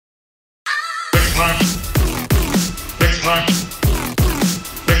Hello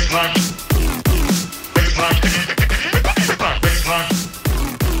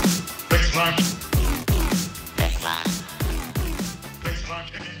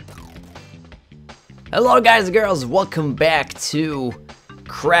guys and girls, welcome back to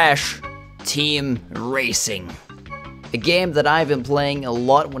Crash Team Racing. A game that I've been playing a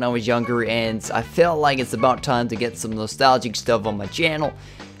lot when I was younger, and I felt like it's about time to get some nostalgic stuff on my channel.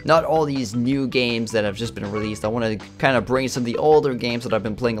 Not all these new games that have just been released. I want to kind of bring some of the older games that I've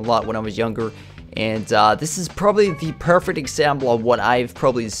been playing a lot when I was younger. And this is probably the perfect example of what I've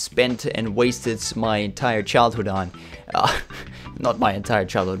probably spent and wasted my entire childhood on. Not my entire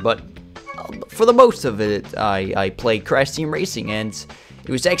childhood, but for the most of it, I played Crash Team Racing, and it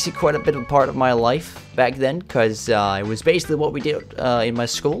was actually quite a bit of a part of my life back then, because it was basically what we did in my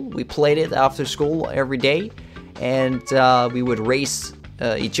school. We played it after school every day, and we would race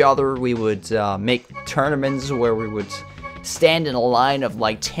each other. We would make tournaments where we would stand in a line of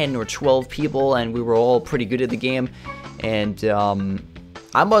like 10 or 12 people, and we were all pretty good at the game. And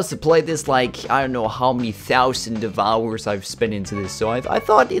I must have played this like, I don't know how many thousands of hours I've spent into this, so I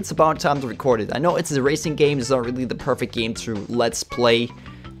thought it's about time to record it. I know it's a racing game, it's not really the perfect game to let's play,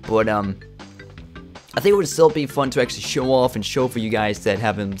 but I think it would still be fun to actually show off and show for you guys that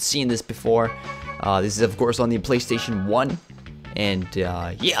haven't seen this before. This is of course on the PlayStation 1, and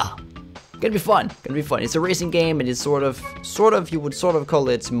yeah, gonna be fun, It's a racing game, and it's sort of, you would sort of call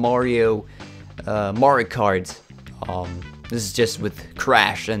it Mario Kart. This is just with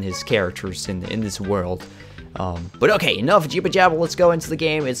Crash and his characters in this world. But okay, enough jibber jabber, let's go into the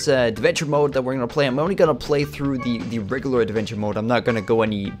game. It's adventure mode that we're gonna play. I'm only gonna play through the regular adventure mode. I'm not gonna go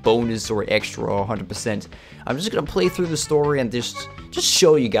any bonus or extra or 100%. I'm just gonna play through the story and just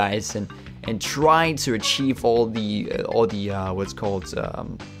show you guys and try to achieve all the what's called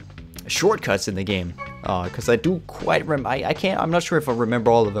shortcuts in the game. Because I do quite I'm not sure if I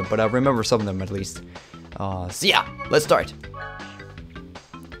remember all of them, but I remember some of them at least. So yeah, let's start.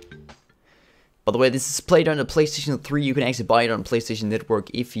 By the way, this is played on the PlayStation 3. You can actually buy it on PlayStation Network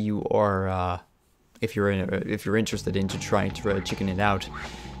if you are, if you're interested into trying to chicken it out.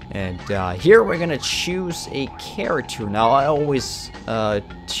 And here we're gonna choose a character. Now I always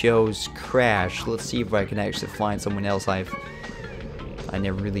chose Crash. Let's see if I can actually find someone else I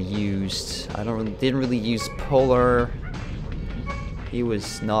never really used. Didn't really use Polar. He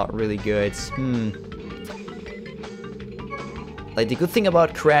was not really good. Like, the good thing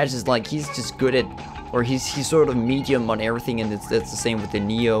about Crash is, like, he's just good at, or he's sort of medium on everything, and that's the same with the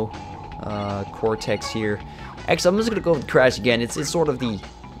Neo Cortex here. Actually, I'm just gonna go with Crash again. It's sort of the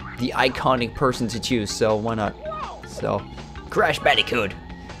iconic person to choose, so why not? So, Crash Bandicoot.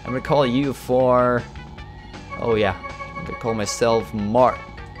 I'm gonna call you for, oh yeah, I'm gonna call myself Mart'n.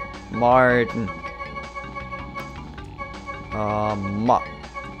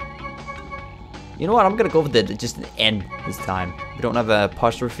 You know what, I'm gonna go with just an N this time. We don't have an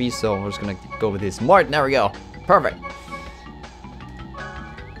apostrophe, so I'm just gonna go with this. Mart'n, there we go. Perfect.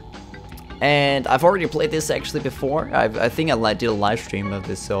 And I've already played this actually before. I think I did a live stream of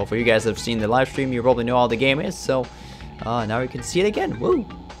this, so for you guys that have seen the live stream, you probably know how the game is, so now you can see it again. Woo!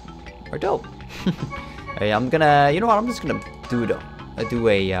 Or dope. Hey, I'm gonna, you know what, I'm just gonna do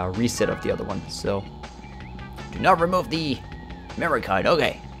a reset of the other one, so do not remove the memory card.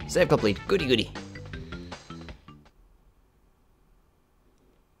 Okay, save complete. Goody goody.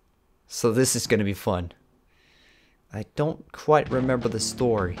 So this is gonna be fun. I don't quite remember the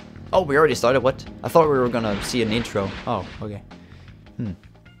story. Oh, we already started? What? I thought we were gonna see an intro. Oh, okay.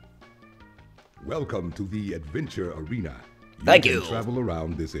 Welcome to the Adventure Arena. Thank you. You can travel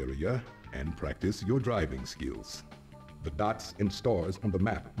around this area and practice your driving skills. The dots and stars on the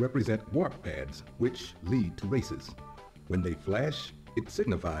map represent warp pads, which lead to races. When they flash, it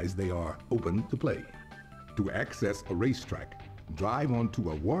signifies they are open to play. To access a racetrack, drive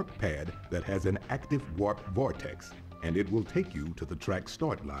onto a warp pad that has an active warp vortex, and it will take you to the track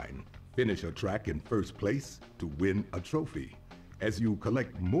start line. Finish a track in first place to win a trophy. As you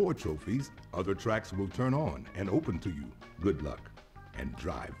collect more trophies, other tracks will turn on and open to you. Good luck, and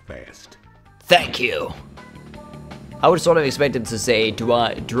drive fast. Thank you. I would sort of expect him to say,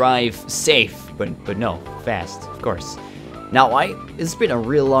 drive safe, but no, fast, of course. Now, it's been a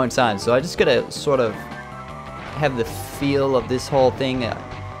real long time, so I just gotta sort of have the feel of this whole thing.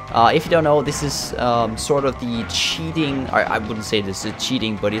 If you don't know, this is sort of the cheating, I wouldn't say this is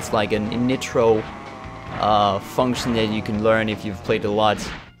cheating, but it's like an nitro function that you can learn if you've played a lot.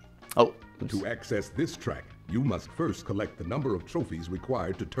 Oh, oops. To access this track, you must first collect the number of trophies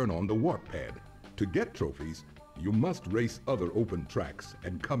required to turn on the warp pad. To get trophies, You must race other open tracks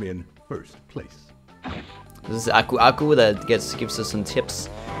and come in first place. This is Aku that gives us some tips.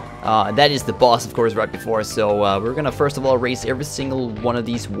 That is the boss, of course, right before. So we're gonna first of all race every single one of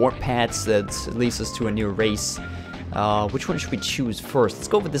these warp paths that leads us to a new race. Which one should we choose first? Let's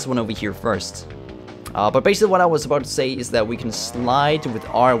go with this one over here first. But basically what I was about to say is that we can slide with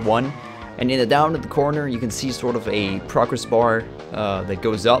R1, and in the down at the corner you can see sort of a progress bar that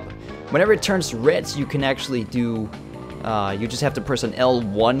goes up. Whenever it turns red, you can actually do, you just have to press an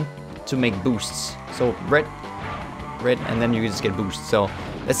L1 to make boosts. So red, and then you just get boosts. So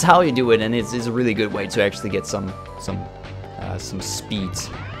that's how you do it, and it's a really good way to actually get some speed.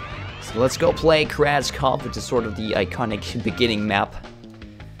 So let's go play Crash Cup, which is sort of the iconic beginning map.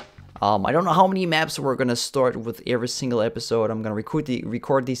 I don't know how many maps we're gonna start with every single episode. I'm gonna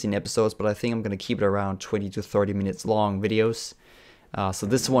record these in episodes, but I think I'm gonna keep it around 20 to 30 minutes long videos. So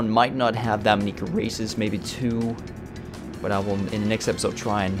this one might not have that many races, maybe 2, but I will in the next episode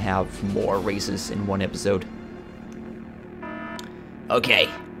try and have more races in one episode. Okay,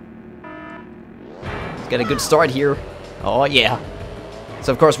 let's get a good start here. Oh yeah.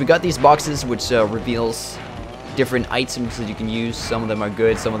 So of course we got these boxes which reveals different items that you can use. Some of them are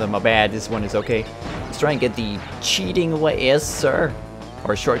good, some of them are bad. This one is okay. Let's try and get the cheating way. Yes, sir.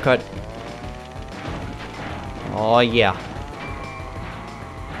 Or shortcut. Oh, yeah.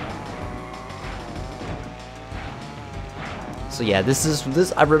 So yeah,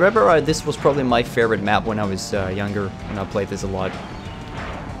 this. I remember this was probably my favorite map when I was younger, when I played this a lot.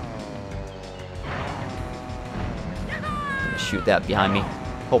 Shoot that behind me.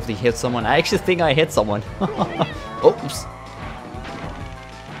 Hopefully hit someone. I actually think I hit someone. Oops.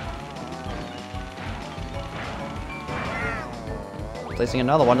 Placing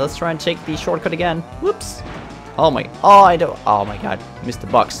another one. Let's try and take the shortcut again. Whoops. Oh my. Oh, I don't. Oh my god. Missed the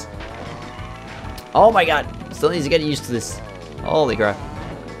box. Oh my god. Still need to get used to this. Holy crap.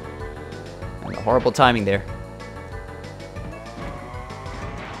 And the horrible timing there.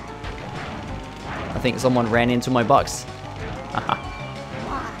 I think someone ran into my box. Haha.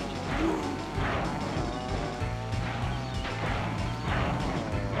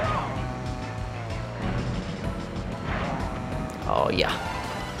 Oh yeah.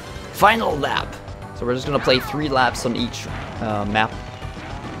 Final lap. So we're just gonna play 3 laps on each map.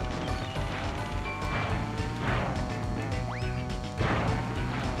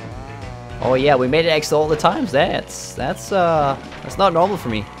 Oh yeah, we made it X all the times. That's not normal for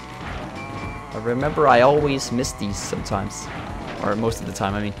me. I remember I always miss these sometimes, or most of the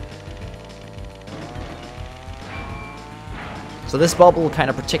time, I mean. So this bubble kind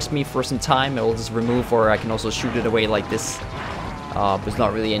of protects me for some time. It will just remove, or I can also shoot it away like this. But it's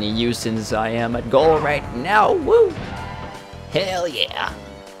not really any use since I am at goal right now. Woo! Hell yeah!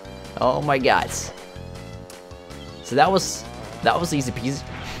 Oh my god! So that was easy peasy.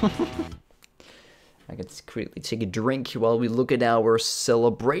 I can quickly take a drink while we look at our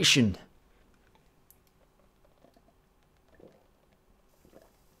celebration.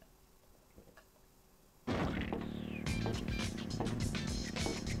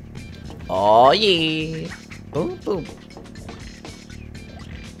 Oh yeah! Boom boom.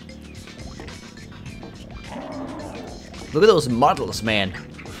 Look at those models, man.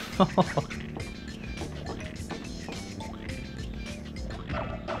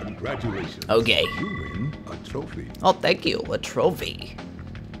 Congratulations. Okay. You win a trophy. Oh, thank you. A trophy.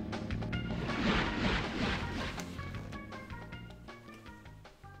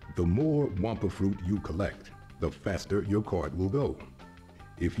 The more Wampa fruit you collect, the faster your card will go.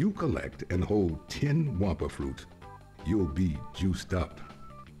 If you collect and hold 10 Wampa fruit, you'll be juiced up,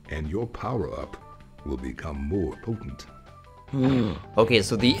 and your power-up will become more potent. Okay,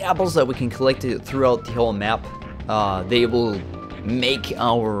 so the apples that we can collect throughout the whole map, they will make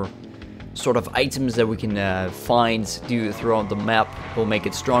our sort of items that we can find throughout the map, will make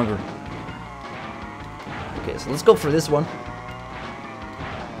it stronger. Okay, so let's go for this one.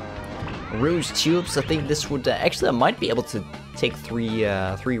 Rouge tubes. I think this would actually I might be able to take three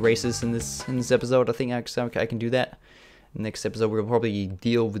races in this episode. I think actually I can do that. Next episode we'll probably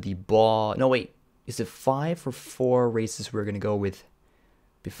deal with the ball. No wait, is it 5 or 4 races we're gonna go with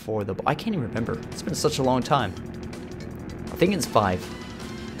before the? I can't even remember. It's been such a long time. I think it's 5.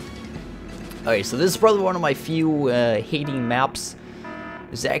 Okay, so this is probably one of my few hating maps.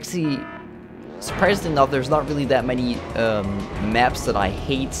 It's actually, surprisingly enough, there's not really that many maps that I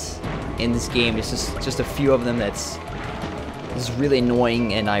hate in this game. It's just a few of them that's really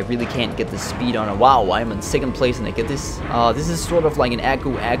annoying, and I really can't get the speed on it. Wow, I'm in 2nd place and I get this. This is sort of like an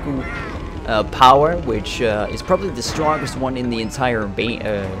Aku power, which is probably the strongest one in the entire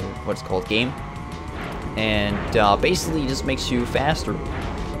what's called game. and basically just makes you faster.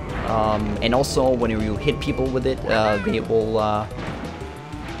 And also when you hit people with it, they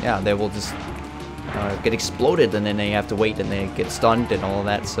will just get exploded, and then they have to wait, and they get stunned and all of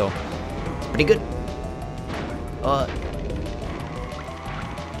that. So it's pretty good.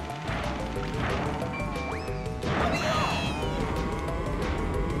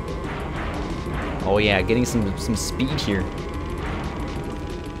 Oh yeah, getting some speed here.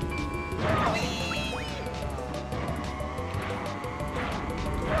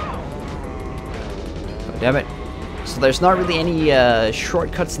 Oh, damn it. So there's not really any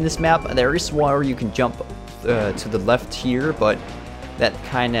shortcuts in this map. There is one where you can jump to the left here, but that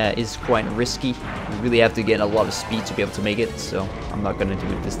kinda is quite risky. You really have to get a lot of speed to be able to make it, so I'm not gonna do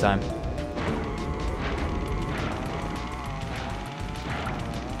it this time.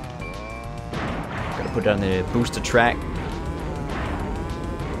 Put on the booster track.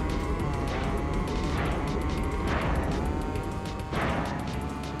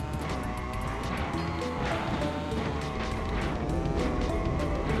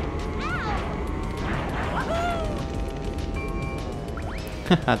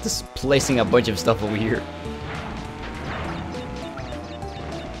 Just placing a bunch of stuff over here.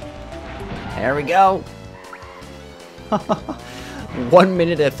 There we go. 1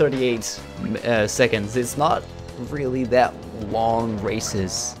 minute and 38 seconds. It's not really that long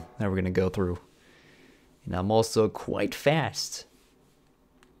races that we're gonna go through, and I'm also quite fast.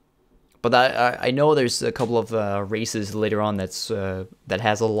 But I know there's a couple of races later on that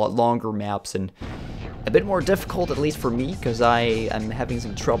has a lot longer maps and a bit more difficult, at least for me, because I'm having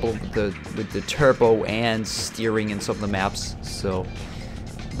some trouble with the turbo and steering in some of the maps. So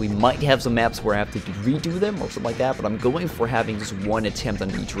we might have some maps where I have to redo them or something like that, but I'm going for having just one attempt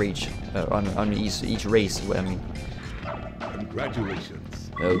on each race. On each race. I mean.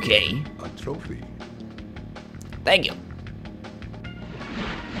 Congratulations. Okay. A trophy. Thank you.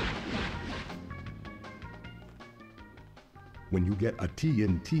 When you get a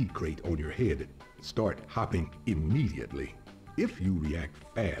TNT crate on your head, start hopping immediately. If you react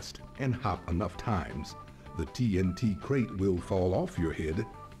fast and hop enough times, the TNT crate will fall off your head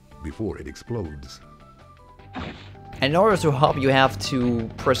before it explodes. And in order to hop, you have to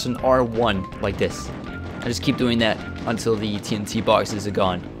press an R1 like this. I just keep doing that until the TNT boxes are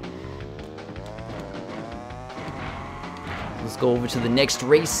gone. Let's go over to the next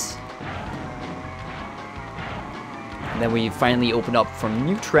race. And then we finally open up from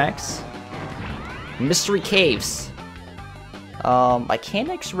new tracks. Mystery Caves. I can't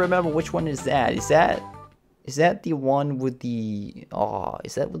actually remember which one is that. Is that the one with the... Oh,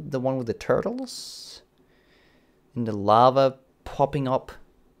 is that the one with the turtles? And the lava popping up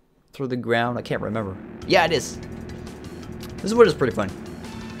through the ground? I can't remember. Yeah, it is. This one is pretty fun.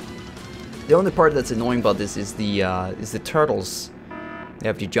 The only part that's annoying about this is the turtles you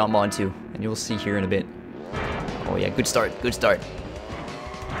have to jump onto, and you'll see here in a bit. Oh yeah, good start, good start.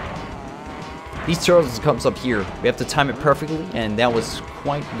 These turtles comes up here. We have to time it perfectly, and that was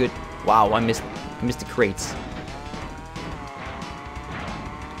quite good. Wow, I missed the crates.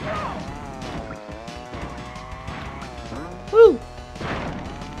 Woo!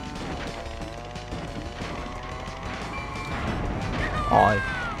 Oh, I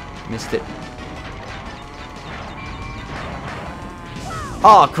missed it.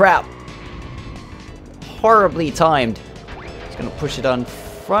 Oh crap! Horribly timed. Just gonna push it on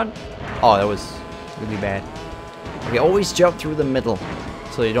front. Oh, that was really bad. Okay, always jump through the middle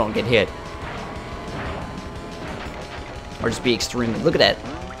so you don't get hit. Or just be extremely... Look at that.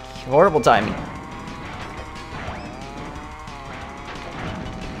 Horrible timing.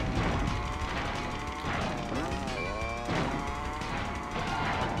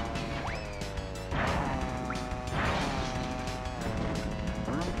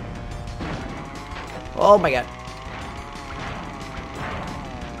 Oh my god.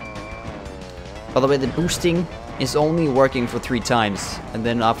 By the way, the boosting is only working for 3 times, and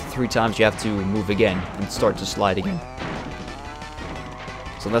then after 3 times you have to move again and start to slide again.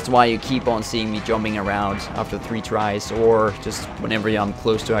 So that's why you keep on seeing me jumping around after 3 tries, or just whenever I'm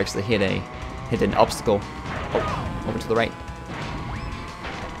close to actually hit an obstacle. Oh, over to the right.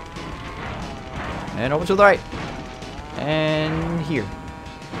 And over to the right. And here.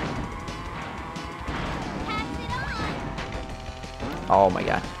 Oh my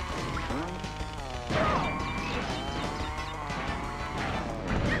god.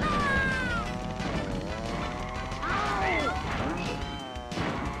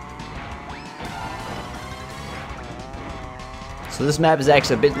 So this map is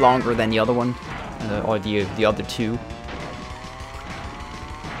actually a bit longer than the other one, or the other 2.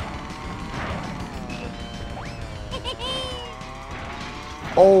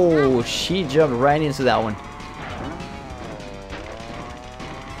 Oh, she jumped right into that one.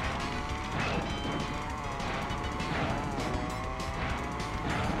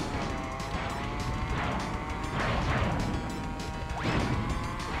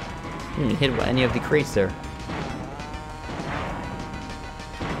 Didn't hit any of the crates there.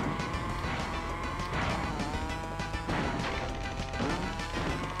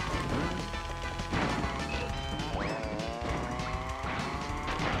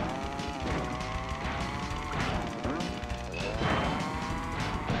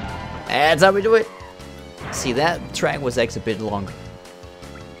 That's how we do it. See, that track was X a bit longer.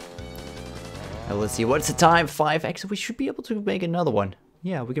 Now let's see, what's the time? 5X. We should be able to make another one.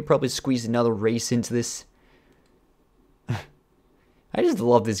 Yeah, we could probably squeeze another race into this. I just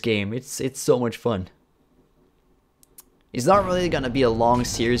love this game. It's so much fun. It's not really gonna be a long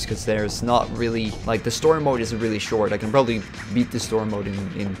series because there's not really, like, the story mode is really short. I can probably beat the story mode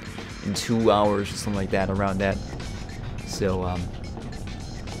in 2 hours or something like that, around that. So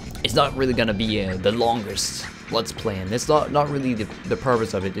it's not really gonna be the longest Let's Play, and it's not really the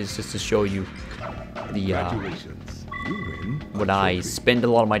purpose of it. It's just to show you the what I spent a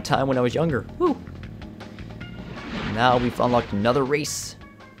lot of my time when I was younger. Woo! Now we've unlocked another race.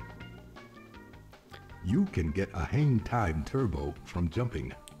 You can get a hang time turbo from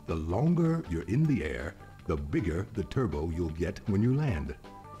jumping. The longer you're in the air, the bigger the turbo you'll get when you land.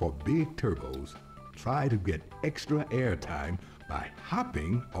 For big turbos, try to get extra air time by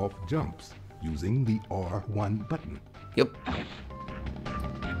hopping off jumps using the R1 button. Yep.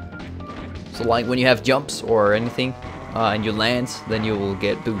 So like when you have jumps or anything and you land, then you will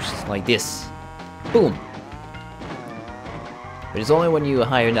get boosts like this. Boom! But it's only when you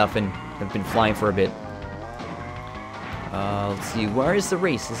high enough and have been flying for a bit. Let's see, where is the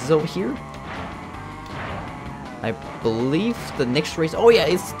race? This is over here? I believe the next race... Oh yeah,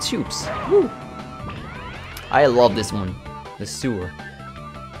 it's the tubes. Woo! I love this one. The sewer.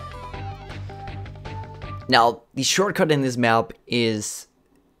 Now, the shortcut in this map is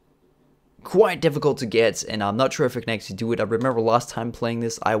quite difficult to get, and I'm not sure if I can actually do it. I remember last time playing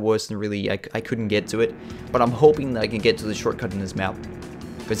this, I wasn't really... I couldn't get to it. But I'm hoping that I can get to the shortcut in this map.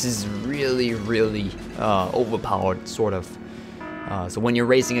 Because this is really, really overpowered, sort of. So when you're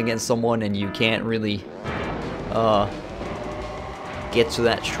racing against someone and you can't really get to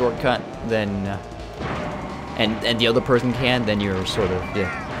that shortcut, then and the other person can, then you're sort of,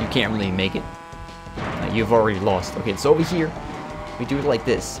 yeah, you can't really make it. You've already lost. Okay, so over here, we do it like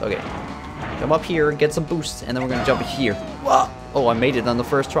this. Okay, jump up here, get some boosts, and then we're gonna jump here. Whoa! Oh, I made it on the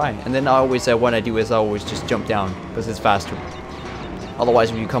first try. And then I always what I do is I always just jump down because it's faster.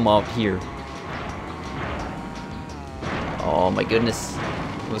 Otherwise, when you come up here. Oh my goodness.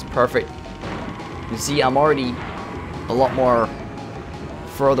 It was perfect. You see, I'm already a lot more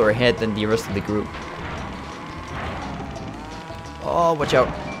further ahead than the rest of the group. Oh, watch out.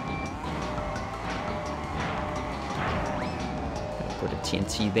 Put a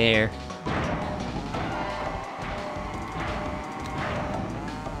TNT there.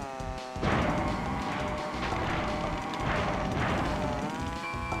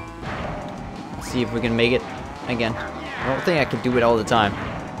 See if we can make it again. I don't think I can do it all the time.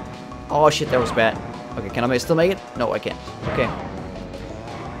 Oh shit, that was bad. Okay, can I still make it? No, I can't. Okay.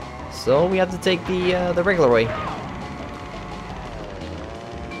 So we have to take the regular way.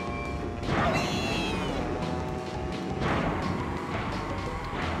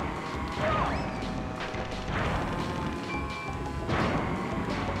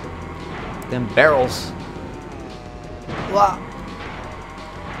 Them barrels. Wow.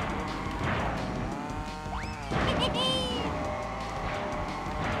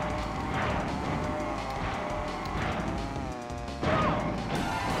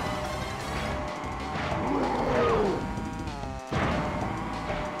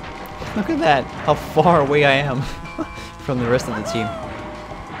 Look at that, how far away I am from the rest of the team.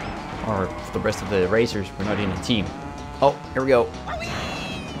 Or the rest of the racers, we're not in a team. Oh, here we go.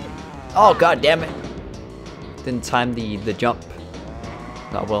 Oh, god damn it. Didn't time the jump.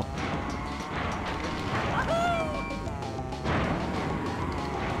 Not well.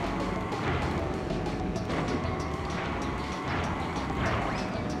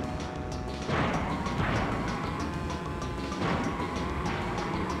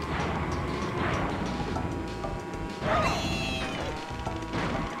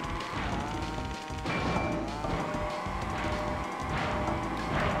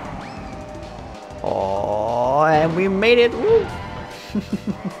 Oh, and we made it! Woo!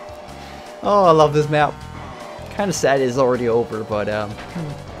 Oh, I love this map. Kind of sad it's already over, but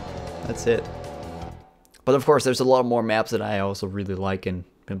that's it. But of course, there's a lot more maps that I also really like, and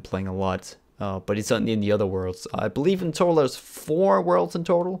been playing a lot. But it's in the other worlds. I believe in total there's 4 worlds in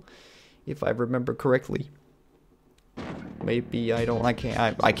total, if I remember correctly. Maybe I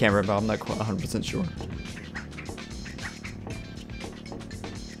can't remember. I'm not 100% sure.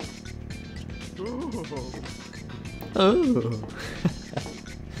 Oh.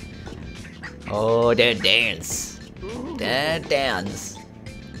 Oh, that dance. That dance.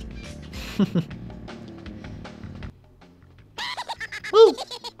 Woo!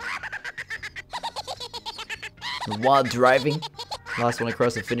 While driving, last one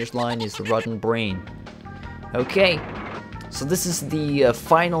across the finish line is the rotten brain. Okay, so this is the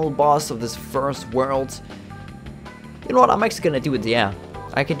final boss of this first world. You know what? I'm actually gonna do it. Yeah,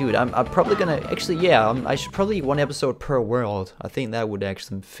 I can do it. I'm probably gonna actually. Yeah, I should probably 1 episode per world. I think that would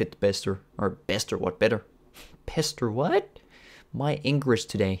actually fit bester or what better. Pester what? My English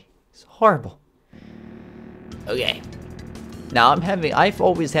today is horrible. Okay. Now I've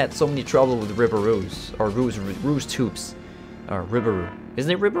always had so many trouble with Ribberoos, or Ruse tubes, or Ribberoo.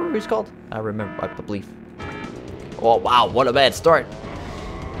 Isn't it Ribberoo it's called? I believe. Oh wow, what a bad start.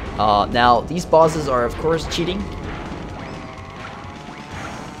 Now these bosses are of course cheating.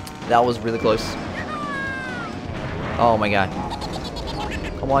 That was really close. Oh my god.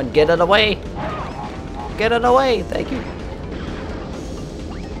 Come on, get it away. Get it away, thank you.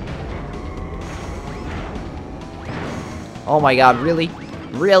 Oh my god, really?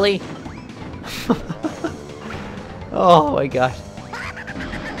 Really? Oh my god.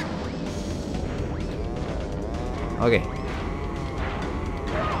 Okay.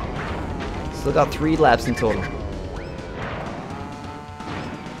 Still got 3 laps in total.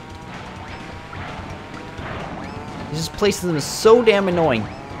 This place is so damn annoying.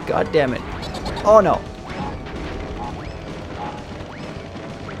 God damn it. Oh no.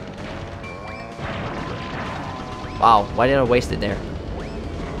 Wow, why did I waste it there?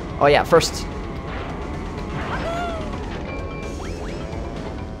 Oh yeah, first.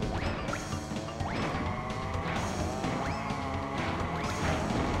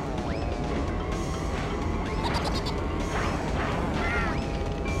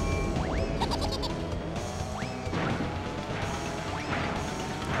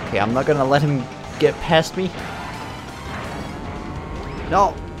 Okay, I'm not gonna let him get past me.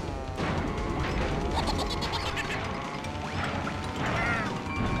 No.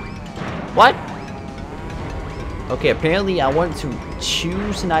 What? Okay, apparently I wanted to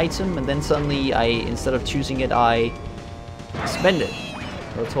choose an item and then suddenly instead of choosing it, I spend it.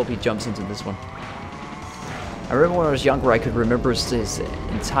 Let's hope he jumps into this one. I remember when I was younger, I could remember his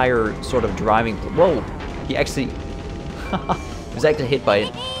entire sort of driving. Whoa! He actually he was actually hit by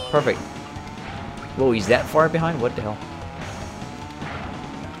it. Perfect. Whoa, he's that far behind? What the hell?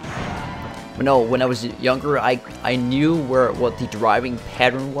 But no, when I was younger, I knew what the driving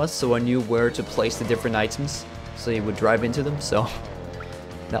pattern was, so I knew where to place the different items, so you would drive into them. So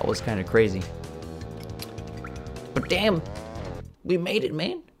that was kind of crazy. But damn, we made it,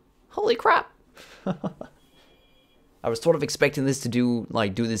 man! Holy crap! I was sort of expecting this to do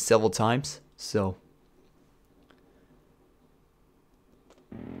this several times, so.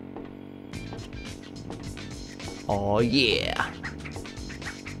 Oh yeah.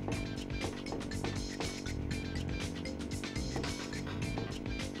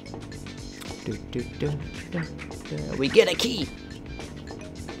 We get a key.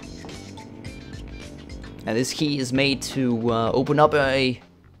 And this key is made to open up to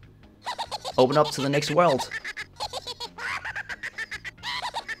the next world.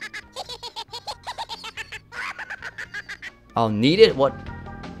 I'll need it? What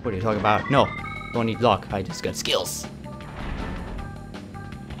are you talking about? No, don't need luck. I just got skills.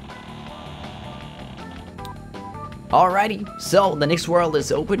 Alrighty, so the next world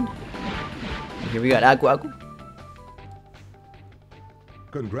is open. Here we got Aqua.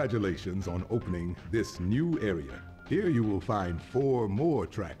 Congratulations on opening this new area. Here you will find 4 more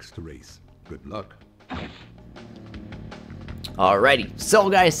tracks to race. Good luck. Alrighty, so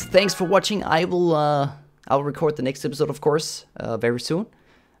guys, thanks for watching. I'll record the next episode, of course, very soon.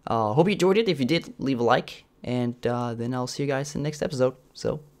 Hope you enjoyed it. If you did, leave a like, and then I'll see you guys in the next episode.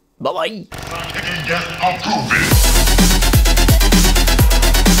 So, bye-bye.